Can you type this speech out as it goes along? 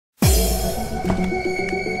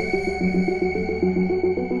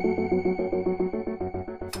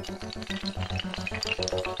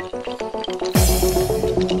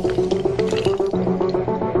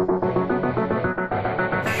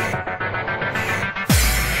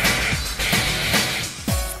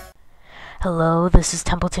Hello, this is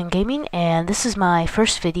Templeton Gaming, and this is my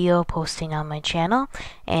first video posting on my channel,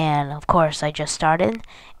 and of course I just started,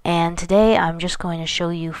 and today I'm just going to show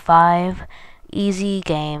you 5 easy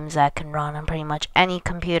games that can run on pretty much any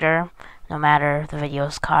computer, no matter the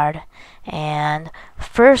video's card. And the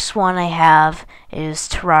first one I have is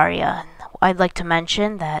Terraria. I'd like to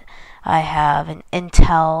mention that I have an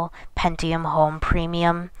Intel Pentium Home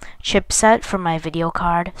Premium chipset for my video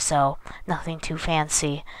card, so nothing too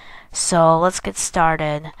fancy. So let's get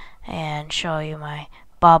started and show you my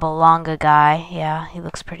Babalonga guy. Yeah, he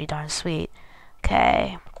looks pretty darn sweet.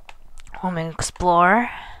 Okay, Home Explorer.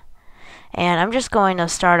 And I'm just going to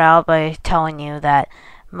start out by telling you that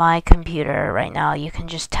my computer right now, you can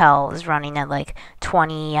just tell, is running at like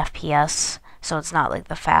 20 FPS. So it's not like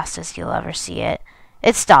the fastest you'll ever see it.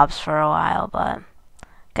 It stops for a while, but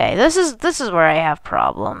okay, this is where I have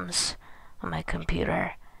problems on my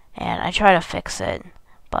computer, and I try to fix it,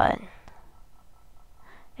 but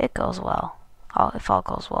it goes well. If all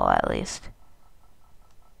goes well, at least.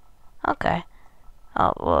 Okay.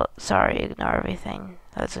 Oh, well, sorry, ignore everything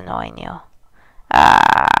that's annoying you.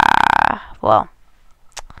 Well,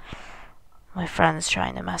 my friend's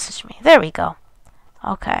trying to message me. There we go.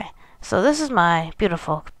 Okay, so this is my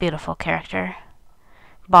beautiful, beautiful character,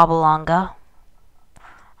 Babalonga.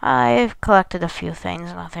 I've collected a few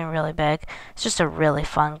things, nothing really big. It's just a really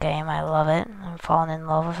fun game. I love it. I'm falling in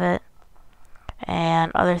love with it.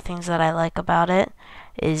 And other things that I like about it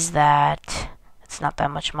is that it's not that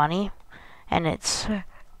much money, and it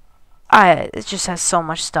just has so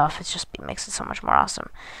much stuff. It makes it so much more awesome.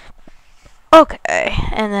 Okay,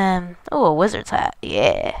 and then a wizard's hat.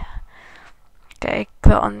 Yeah. Okay,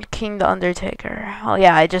 King the Undertaker. Oh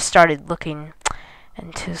yeah, I just started looking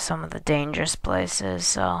into some of the dangerous places,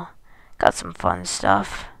 so got some fun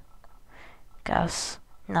stuff. Guess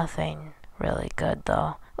nothing really good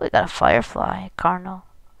though. We got a Firefly, Cardinal.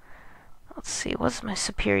 Let's see, what's my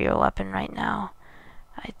superior weapon right now?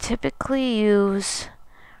 I typically use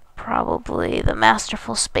probably the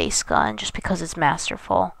Masterful Space Gun, just because it's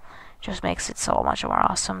masterful. Just makes it so much more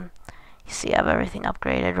awesome. You see I have everything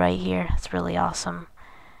upgraded right here. It's really awesome.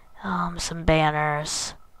 Some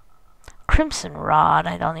banners. Crimson Rod,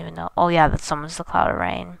 I don't even know. Oh yeah, that summons the Cloud of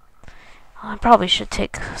Rain. I probably should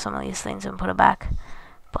take some of these things and put it back.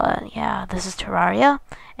 But yeah, this is Terraria,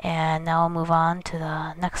 and now I'll move on to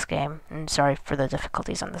the next game. And sorry for the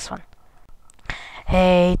difficulties on this one.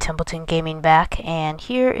 Hey, Templeton Gaming back, and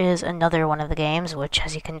here is another one of the games, which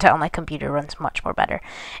as you can tell my computer runs much more better.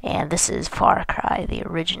 And this is Far Cry, the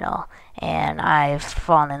original, and I've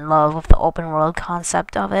fallen in love with the open world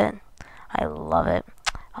concept of it. I love it.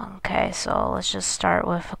 Okay, so let's just start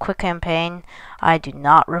with a quick campaign. I do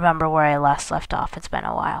not remember where I last left off. It's been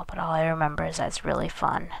a while, but all I remember is that it's really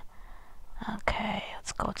fun. Okay,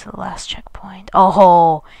 let's go to the last checkpoint.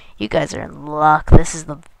 Oh, you guys are in luck. This is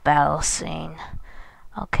the battle scene.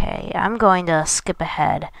 Okay, I'm going to skip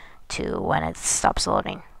ahead to when it stops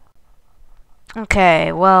loading.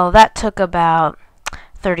 Okay, well, that took about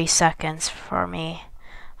 30 seconds for me.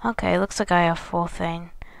 Okay, looks like I have full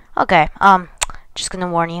thing. Okay, just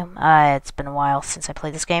gonna warn you, it's been a while since I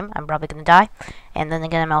played this game. I'm probably gonna die. And then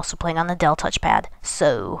again, I'm also playing on the Dell touchpad.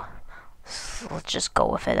 So let's just go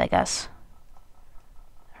with it, I guess.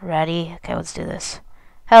 Ready? Okay, let's do this.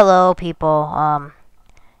 Hello, people.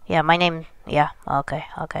 Yeah, my name, yeah, okay.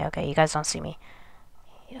 You guys don't see me.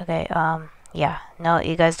 Okay, yeah, no,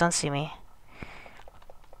 you guys don't see me.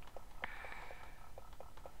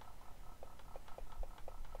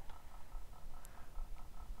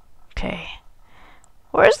 Okay.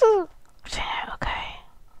 Where's the... Okay.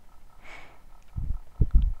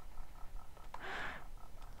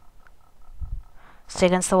 Stay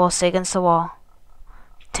against the wall, stay against the wall.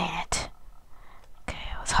 Dang it. Okay,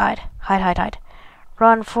 let's hide. Hide.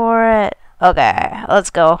 Run for it. Okay, let's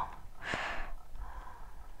go.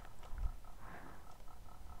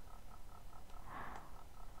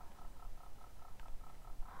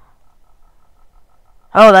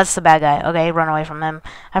 Oh, that's the bad guy. Okay, run away from him.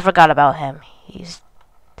 I forgot about him. He's...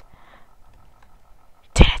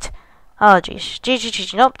 Dang it. Oh, jeez.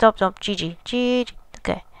 GG. Nope. GG.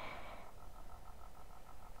 Okay.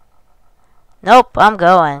 Nope, I'm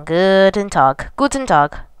going. Guten Tag.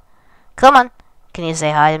 Come on. Can you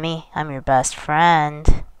say hi to me? I'm your best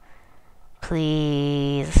friend.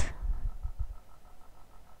 Please.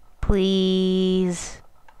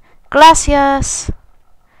 Gracias.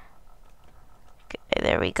 Okay,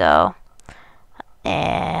 there we go.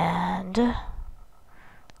 And...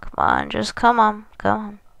 Come on, just come on.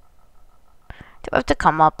 Do I have to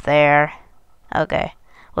come up there? Okay,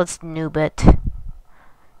 let's noob it.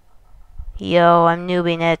 Yo, I'm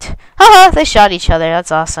noobing it. Haha, they shot each other.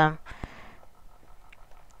 That's awesome.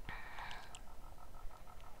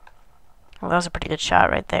 Well, that was a pretty good shot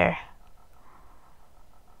right there.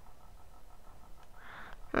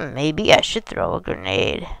 Maybe I should throw a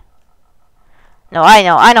grenade. No, I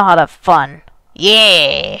know how to have fun.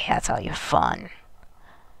 Yeah, that's how you have fun.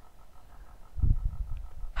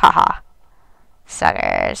 Haha.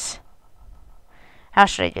 Suckers. How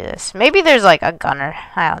should I do this? Maybe there's like a gunner.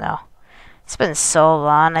 I don't know. It's been so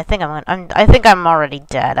long. I think I think I'm already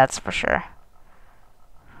dead. That's for sure.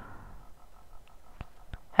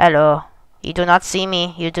 Hello. You do not see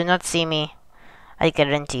me. You do not see me. I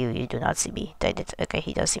guarantee you, you do not see me. Okay,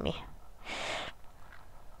 he does see me.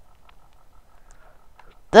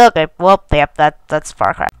 Okay, well, yep, that's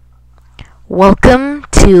Far Cry. Welcome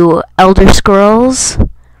to Elder Scrolls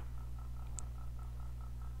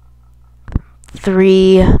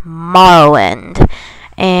 3 Morrowind.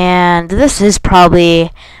 And this is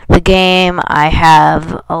probably the game I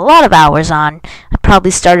have a lot of hours on. I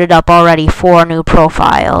probably started up already 4 new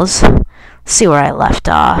profiles. Let's see where I left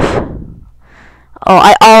off. Oh,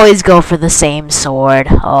 I always go for the same sword.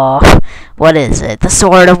 Oh, what is it? The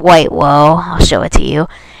Sword of White Woe. I'll show it to you.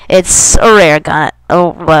 It's a rare gun.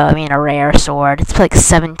 Oh, well, I mean a rare sword. It's like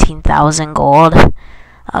 17,000 gold.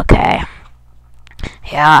 Okay.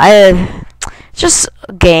 Yeah, it's just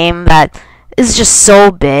a game that is just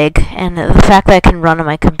so big, and the fact that I can run on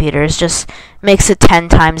my computer just makes it 10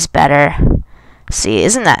 times better. See,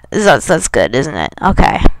 that's good, isn't it?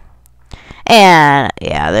 Okay. And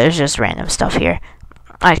yeah, there's just random stuff here.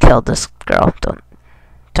 I killed this girl. Don't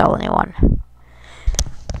tell anyone.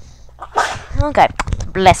 Okay,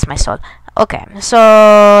 bless my soul. Okay, so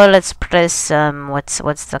let's press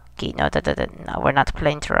what's the key? No, no, we're not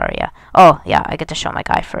playing Terraria. Oh yeah, I get to show my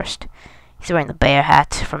guy first. He's wearing the bear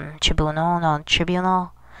hat from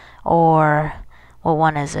Tribunal, or what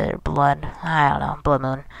one is it? Blood? I don't know. Blood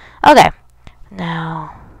Moon. Okay,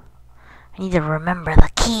 now I need to remember the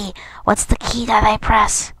key. What's the key that I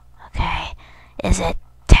press? Okay, is it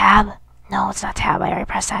tab? No, it's not tab. I already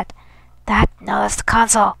pressed that. No, that's the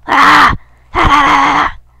console. Ah!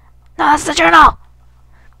 No, that's the journal.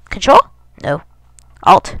 Control? No.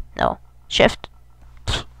 Alt? No. Shift?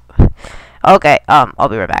 Okay, I'll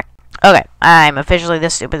be right back. Okay, I'm officially the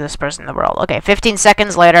stupidest person in the world. Okay, 15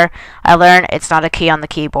 seconds later, I learn it's not a key on the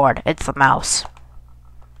keyboard. It's the mouse.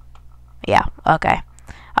 Yeah, okay.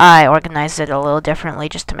 I organized it a little differently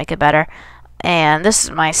just to make it better. And this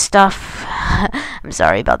is my stuff. I'm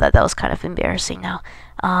sorry about that. That was kind of embarrassing now.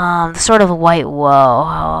 The Sword of White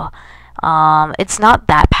Woe. It's not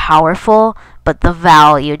that powerful, but the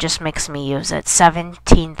value just makes me use it.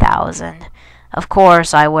 17,000. Of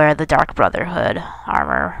course, I wear the Dark Brotherhood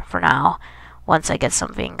armor for now. Once I get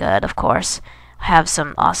something good, of course. I have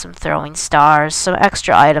some awesome throwing stars, some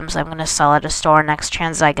extra items I'm going to sell at a store next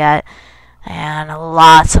chance I get, and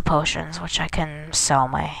lots of potions, which I can sell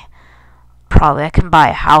probably I can buy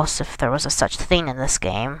a house if there was a such thing in this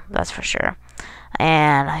game, that's for sure.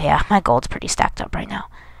 And yeah, my gold's pretty stacked up right now.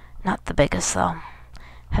 Not the biggest though.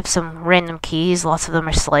 Have some random keys, lots of them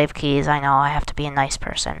are slave keys. I know I have to be a nice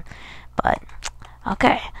person. But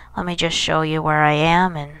okay, let me just show you where I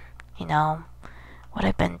am and what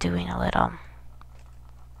I've been doing a little.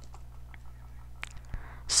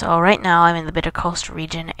 So right now I'm in the Bitter Coast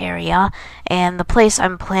region area, and the place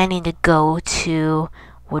I'm planning to go to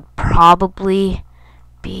would probably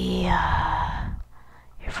be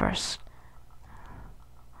here first.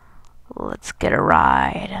 Let's get a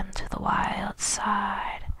ride into the wild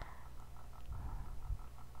side.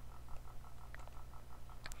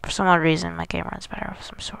 For some odd reason, my game runs better of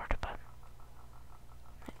some sort, but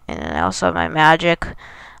and I also have my magic.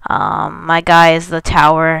 My guy is the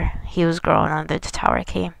tower. He was growing under the tower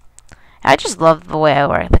key. I just love the way I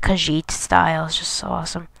work. The Khajiit style is just so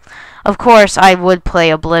awesome. Of course, I would play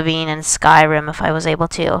Oblivion and Skyrim if I was able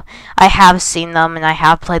to. I have seen them and I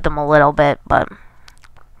have played them a little bit, but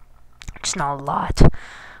just not a lot.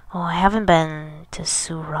 Oh, I haven't been to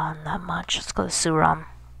Suran that much. Let's go to Suran.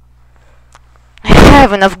 I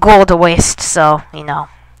have enough gold to waste, so,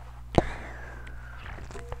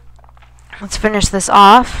 Let's finish this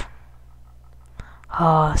off.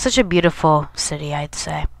 Oh, such a beautiful city, I'd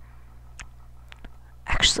say.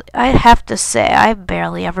 Actually, I have to say, I've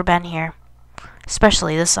barely ever been here.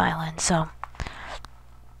 Especially this island, so.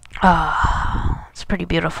 It's pretty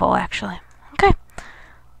beautiful, actually. Okay.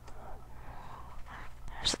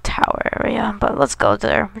 There's a tower area, but let's go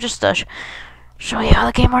there. Just to show you how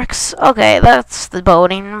the game works. Okay, that's the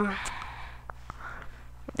boating.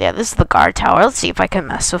 Yeah, this is the guard tower. Let's see if I can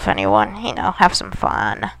mess with anyone. Have some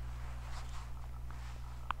fun.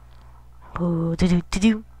 Ooh,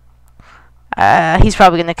 do. He's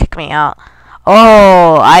probably gonna kick me out.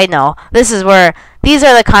 Oh, I know. These are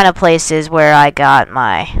the kind of places where I got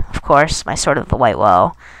my, of course, my Sword of the White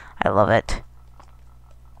Woe. I love it.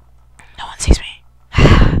 No one sees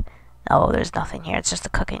me. No, there's nothing here. It's just a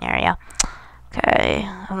cooking area. Okay,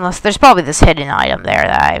 unless there's probably this hidden item there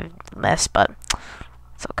that I missed, but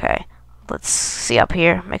it's okay. Let's see up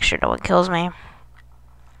here. Make sure no one kills me.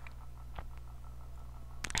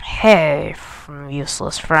 Hey,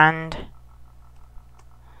 useless friend.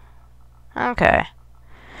 Okay.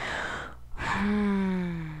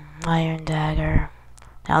 Iron dagger.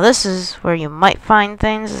 Now this is where you might find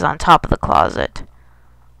things, is on top of the closet.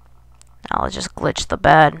 Now let's just glitch the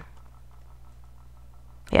bed.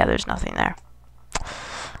 Yeah, there's nothing there.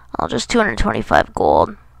 I'll just 225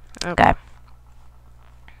 gold. Okay.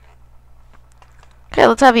 Okay,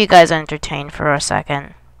 let's have you guys entertained for a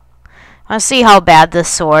second. I want to see how bad this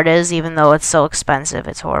sword is, even though it's so expensive.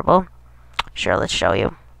 It's horrible. Sure, let's show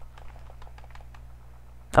you.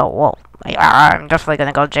 Oh, well, I'm definitely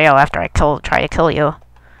gonna go to jail after I try to kill you.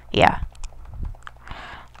 Yeah.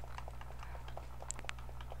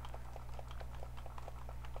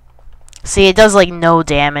 See, it does, like, no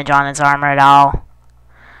damage on its armor at all.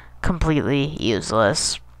 Completely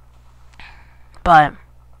useless. But,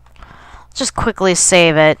 just quickly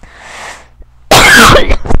save it.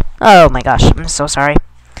 Oh my gosh, I'm so sorry.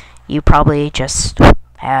 You probably just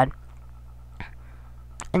had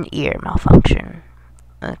an ear malfunction.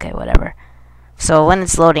 Okay, whatever. So when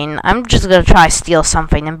it's loading, I'm just gonna try to steal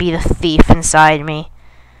something and be the thief inside me.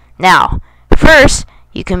 Now, first,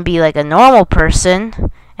 you can be like a normal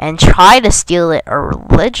person and try to steal it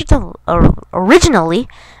originally,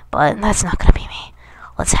 but that's not gonna be me.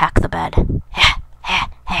 Let's hack the bed.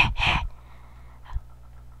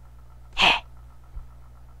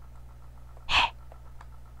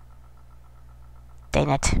 Dang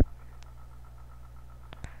it.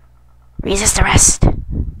 Resist arrest.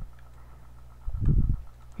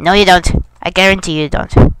 No, you don't. I guarantee you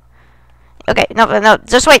don't. Okay, no,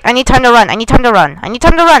 just wait. I need time to run. I need time to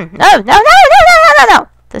run. No.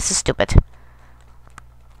 This is stupid.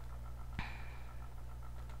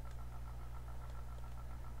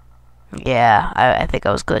 Yeah, I think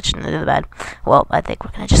I was glitching into the bed. Well, I think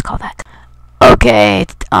we're gonna just call that. Okay,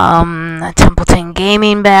 Templeton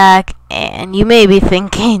Gaming back, and you may be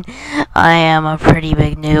thinking I am a pretty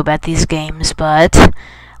big noob at these games, but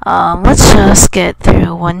let's just get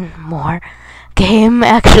through one more game,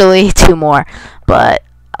 actually two more, but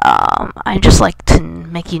I'd just like to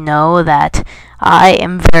make you know that I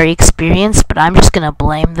am very experienced, but I'm just gonna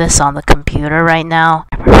blame this on the computer right now.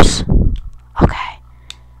 Okay,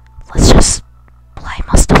 let's just play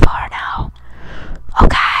Mustafar now.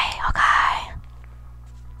 Okay.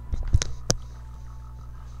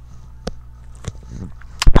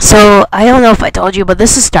 So, I don't know if I told you, but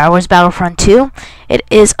this is Star Wars Battlefront 2. It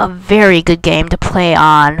is a very good game to play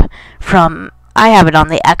on I have it on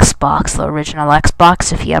the Xbox, the original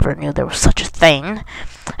Xbox, if you ever knew there was such a thing.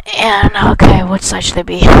 And, okay, which side should they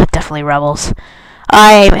be? Definitely Rebels.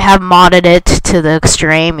 I have modded it to the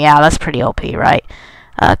extreme. Yeah, that's pretty OP, right?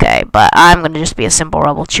 Okay, but I'm going to just be a simple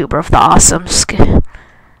Rebel Trooper of the awesome.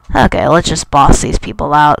 Okay, let's just boss these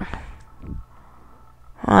people out.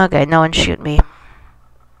 Okay, no one shoot me.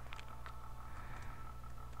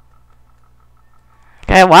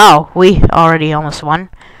 Okay, wow, we already almost won.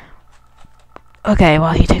 Okay,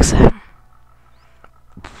 well, he takes that.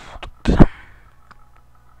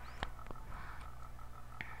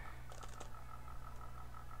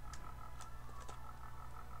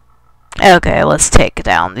 Okay, let's take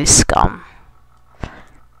down these scum.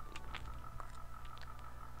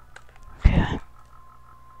 Okay.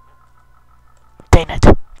 Dang it.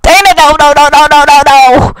 No!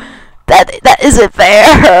 That isn't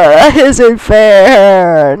fair. That isn't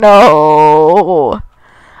fair. No.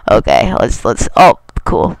 Okay, let's. Oh,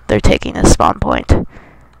 cool. They're taking a spawn point.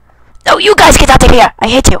 No, you guys get out of here. I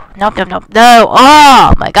hate you. No.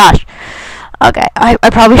 Oh my gosh. Okay, I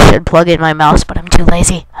probably should plug in my mouse, but I'm too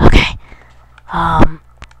lazy. Okay.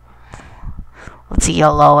 Let's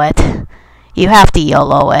YOLO it. You have to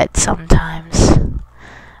YOLO it sometimes.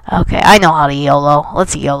 Okay, I know how to YOLO.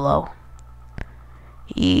 Let's YOLO.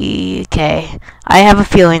 Okay. I have a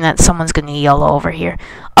feeling that someone's gonna YOLO over here.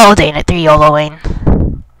 Oh, dang it, they're YOLOing.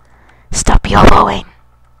 Stop YOLOing.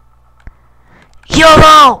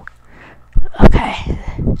 YOLO! Okay.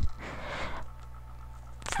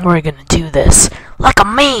 We're gonna do this like a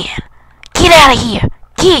man. Get out of here.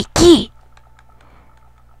 Get.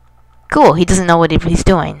 Cool, he doesn't know what he's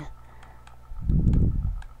doing.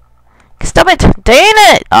 Stop it! Dang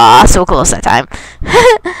it! Ah, so close that time.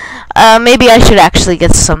 Maybe I should actually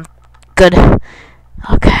get some good...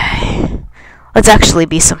 Okay. Let's actually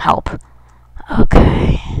be some help.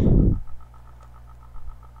 Okay.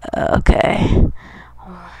 Okay.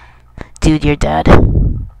 Dude, you're dead.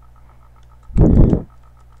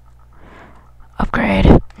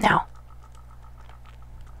 Upgrade. Now.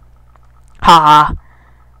 Haha.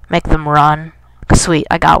 Make them run. Sweet,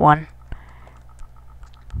 I got one.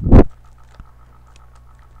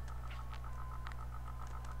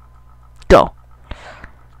 Go.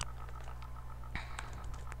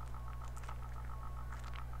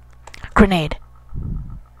 Grenade.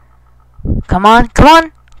 Come on, come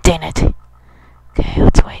on! Dang it. Okay,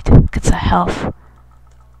 let's wait. Get the health.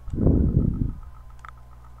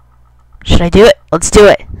 Should I do it? Let's do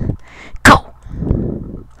it. Go!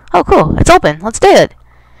 Oh, cool. It's open. Let's do it.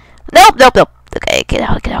 Nope, nope, nope. Okay, get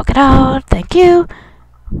out, get out, get out. Thank you.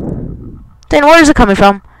 Then where is it coming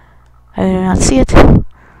from? I do not see it. Turn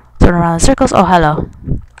around in circles. Oh, hello.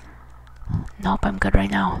 Nope, I'm good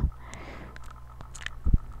right now.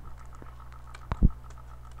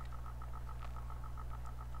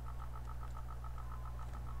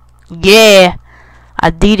 Yeah,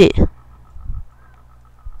 I did it.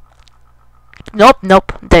 Nope,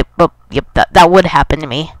 nope. Yep, that would happen to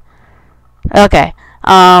me. Okay,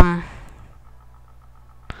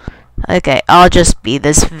 okay, I'll just be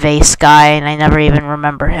this vase guy, and I never even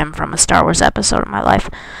remember him from a Star Wars episode in my life.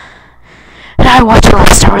 And I watch a lot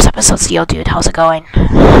of Star Wars episodes. Yo, dude, how's it going?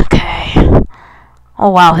 Okay. Oh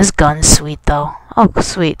wow, his gun's sweet though. Oh,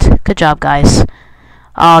 sweet. Good job, guys.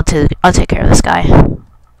 I'll take care of this guy.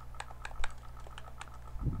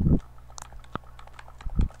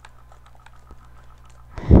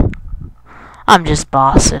 I'm just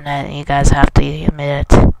bossing it. You guys have to admit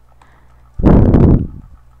it.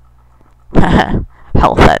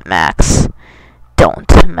 Health at max.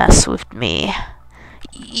 Don't mess with me.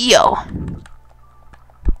 Yo.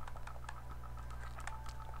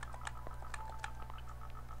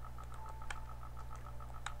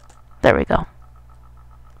 There we go.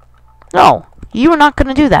 No, you were not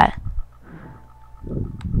gonna do that.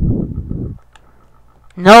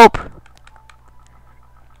 Nope.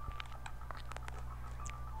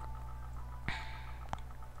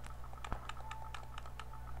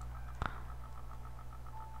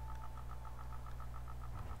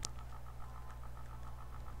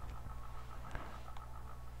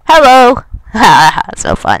 Hello!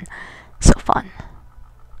 So fun. So fun.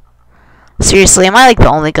 Seriously, am I like the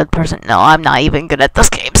only good person? No, I'm not even good at this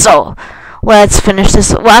game, so let's finish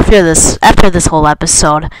this. Well, after this whole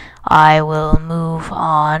episode, I will move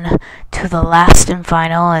on to the last and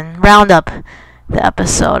final and round up the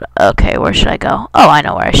episode. Okay, where should I go? Oh, I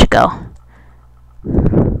know where I should go.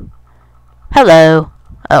 Hello.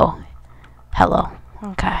 Oh. Hello.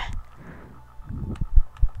 Okay.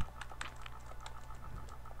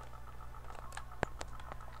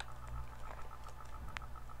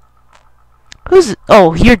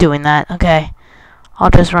 Oh, you're doing that. Okay. I'll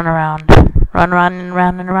just run around. Run around and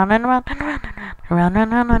around and around and around and around and around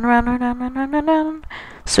and around and around and around and around and around.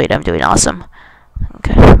 Sweet, I'm doing awesome.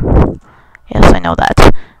 Okay. Yes, I know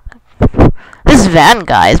that. This van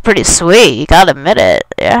guy is pretty sweet. You gotta admit it.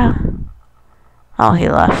 Yeah. Oh, he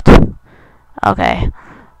left. Okay.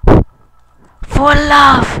 For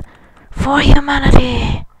love! For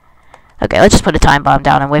humanity! Okay, let's just put a time bomb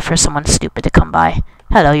down and wait for someone stupid to come by.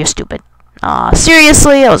 Hello, you're stupid. Aw,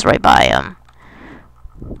 seriously? I was right by him.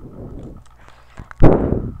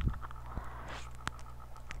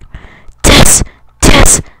 Tis,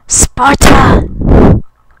 Sparta!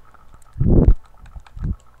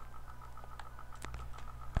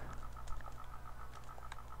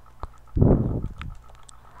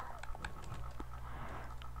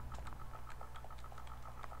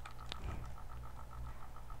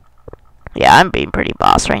 Yeah, I'm being pretty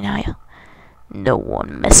boss right now. No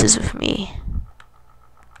one messes with me.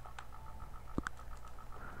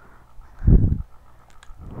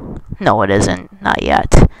 No, it isn't. Not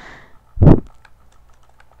yet.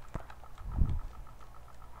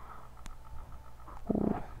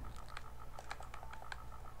 Ooh.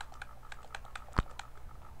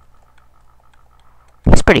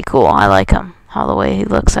 He's pretty cool. I like him. How the way he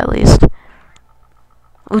looks, at least.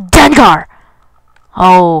 Ooh, Dengar!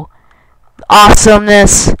 Oh,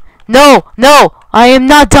 awesomeness. No, no, I am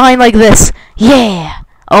not dying like this. Yeah.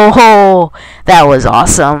 Oh, that was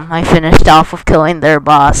awesome. I finished off with killing their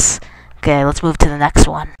boss. Okay, let's move to the next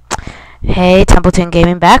one. Hey, Templeton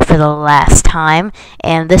Gaming back for the last time,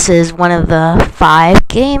 and this is one of the 5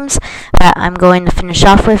 games that I'm going to finish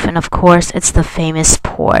off with, and of course, it's the famous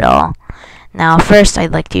Portal. Now, first,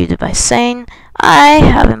 I'd like to do by saying I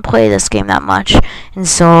haven't played this game that much, and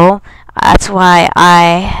so that's why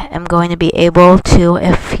I am going to be able to,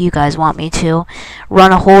 if you guys want me to,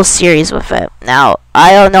 run a whole series with it. Now,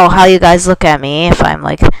 I don't know how you guys look at me, if I'm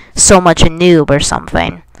like so much a noob or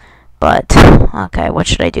something. But, okay, what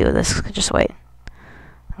should I do with this? Just wait.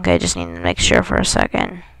 Okay, I just need to make sure for a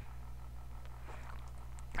second.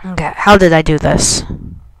 Okay, how did I do this?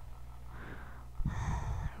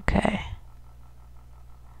 Okay.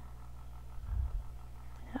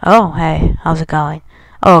 Oh, hey, how's it going?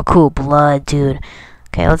 Oh, cool, blood, dude.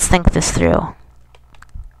 Okay, let's think this through.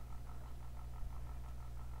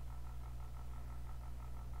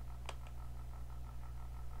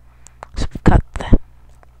 So we've got the...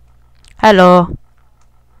 Hello.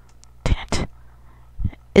 Damn it.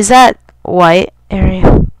 Is that white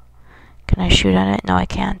area? Can I shoot at it? No, I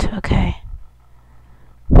can't. Okay.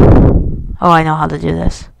 Oh, I know how to do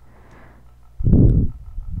this.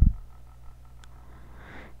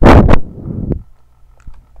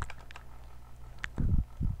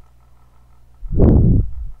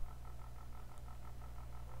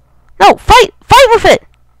 No, fight! Fight with it!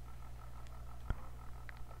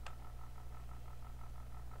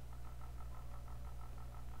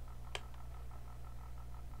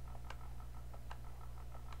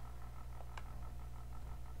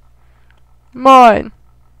 Mine.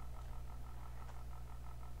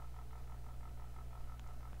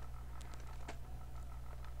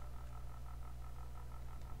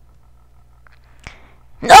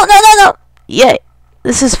 No, no, no, no! Yay.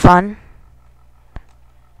 This is fun.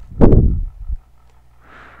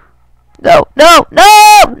 No, no,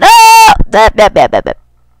 no, no!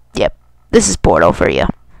 Yep, this is Portal for you.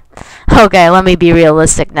 Okay, let me be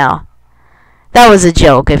realistic now. That was a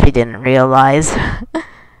joke if you didn't realize.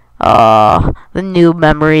 Oh, the new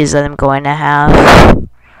memories that I'm going to have.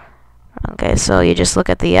 Okay, so you just look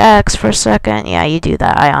at the X for a second. Yeah, you do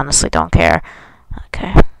that. I honestly don't care.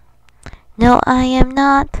 Okay. No, I am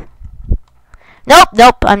not. Nope,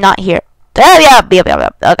 nope, I'm not here. Yeah.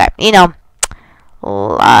 Okay, you know.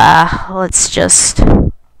 Let's just,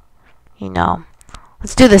 you know,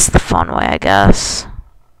 let's do this the fun way, I guess.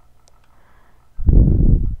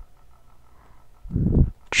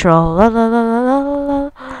 Troll, la la la la la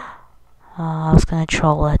la. I was gonna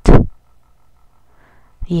troll it.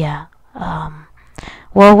 Yeah.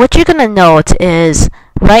 Well, what you're gonna note is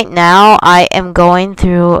right now I am going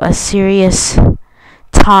through a serious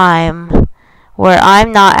time where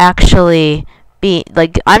I'm not actually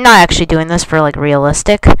I'm not actually doing this for like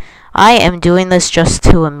realistic. I am doing this just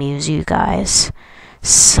to amuse you guys.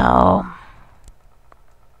 So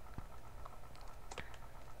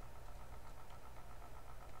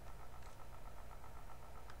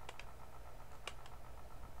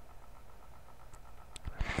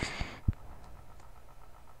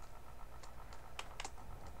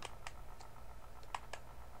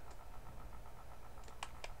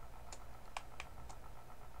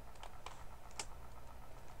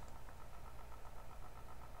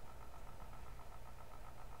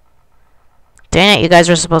dang it, you guys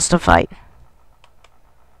are supposed to fight.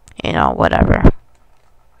 You know, whatever.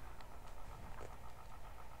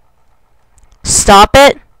 Stop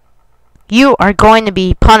it! You are going to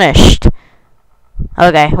be punished.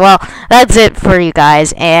 Okay, well, that's it for you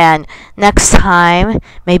guys. And next time,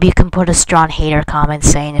 maybe you can put a strong hater comment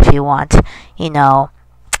saying if you want, you know,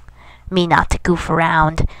 me not to goof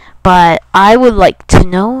around. But I would like to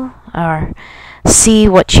know, or see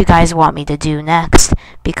what you guys want me to do next,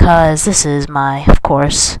 because this is my, of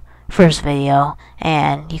course, first video,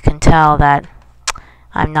 and you can tell that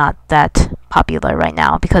I'm not that popular right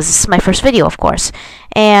now because this is my first video, of course.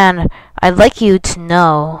 And I'd like you to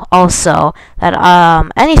know also that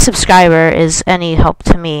any subscriber is any help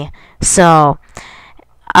to me. So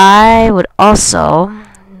I would also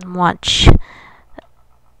want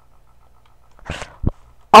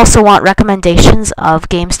recommendations of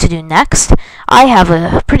games to do next. I have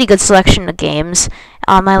a pretty good selection of games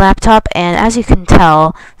on my laptop, and as you can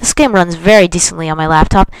tell, this game runs very decently on my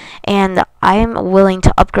laptop, and I'm willing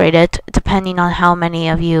to upgrade it depending on how many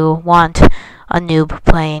of you want a noob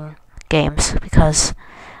playing games, because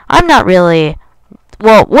I'm not really,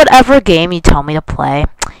 well, whatever game you tell me to play,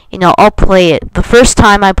 you know, I'll play it. The first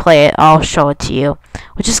time I play it, I'll show it to you,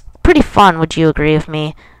 which is pretty fun. Would you agree with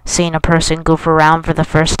me? Seeing a person goof around for the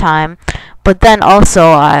first time. But then also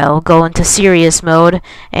I'll go into serious mode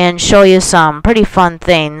and show you some pretty fun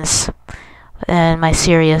things in my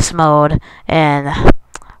serious mode, and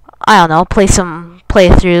I don't know, play some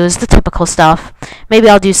playthroughs, the typical stuff. Maybe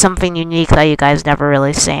I'll do something unique that you guys never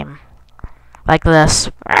really seen, like this.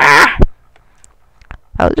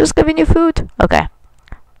 I was just giving you food. Okay.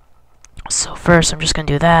 So first, I'm just gonna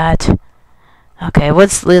do that. Okay,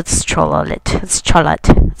 let's troll it. Let's troll it.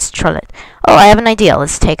 Let's troll it. Oh, I have an idea.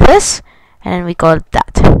 Let's take this, and then we go like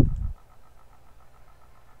that.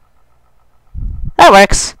 That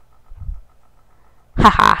works.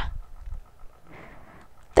 Haha.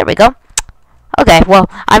 There we go. Okay, well,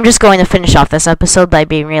 I'm just going to finish off this episode by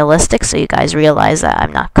being realistic so you guys realize that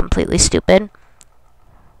I'm not completely stupid.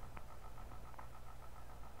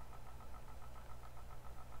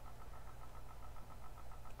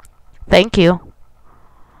 Thank you.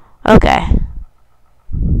 Okay.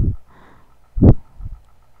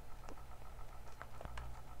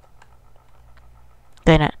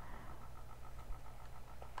 Dang it.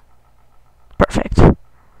 Perfect.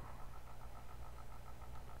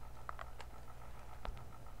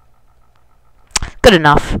 Good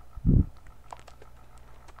enough.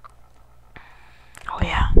 Oh,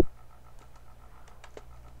 yeah.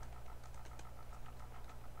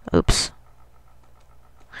 Oops.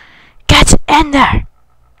 Get in there!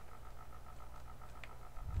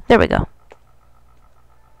 There we go.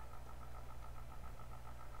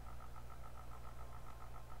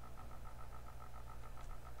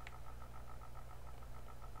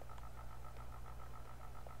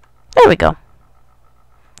 There we go.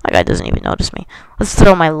 That guy doesn't even notice me. Let's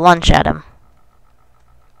throw my lunch at him.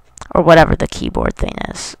 Or whatever the keyboard thing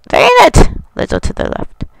is. Dang it! Let's go to the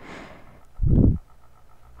left.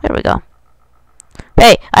 There we go.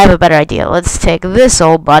 Hey, I have a better idea. Let's take this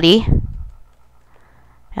old buddy.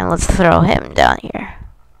 And let's throw him down here.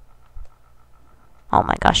 Oh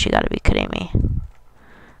my gosh, you gotta be kidding me.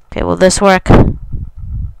 Okay, will this work?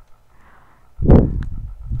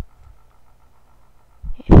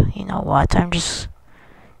 You know what? I'm just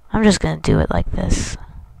gonna do it like this.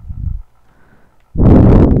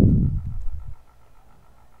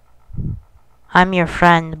 I'm your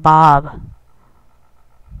friend, Bob.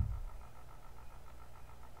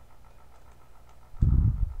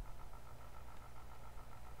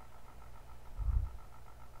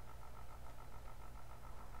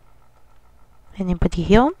 Anybody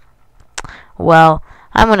here? Well,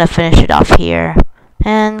 I'm gonna finish it off here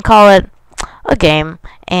and call it a game,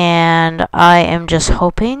 and I am just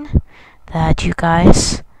hoping that you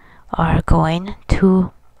guys are going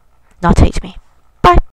to not hate me. Bye.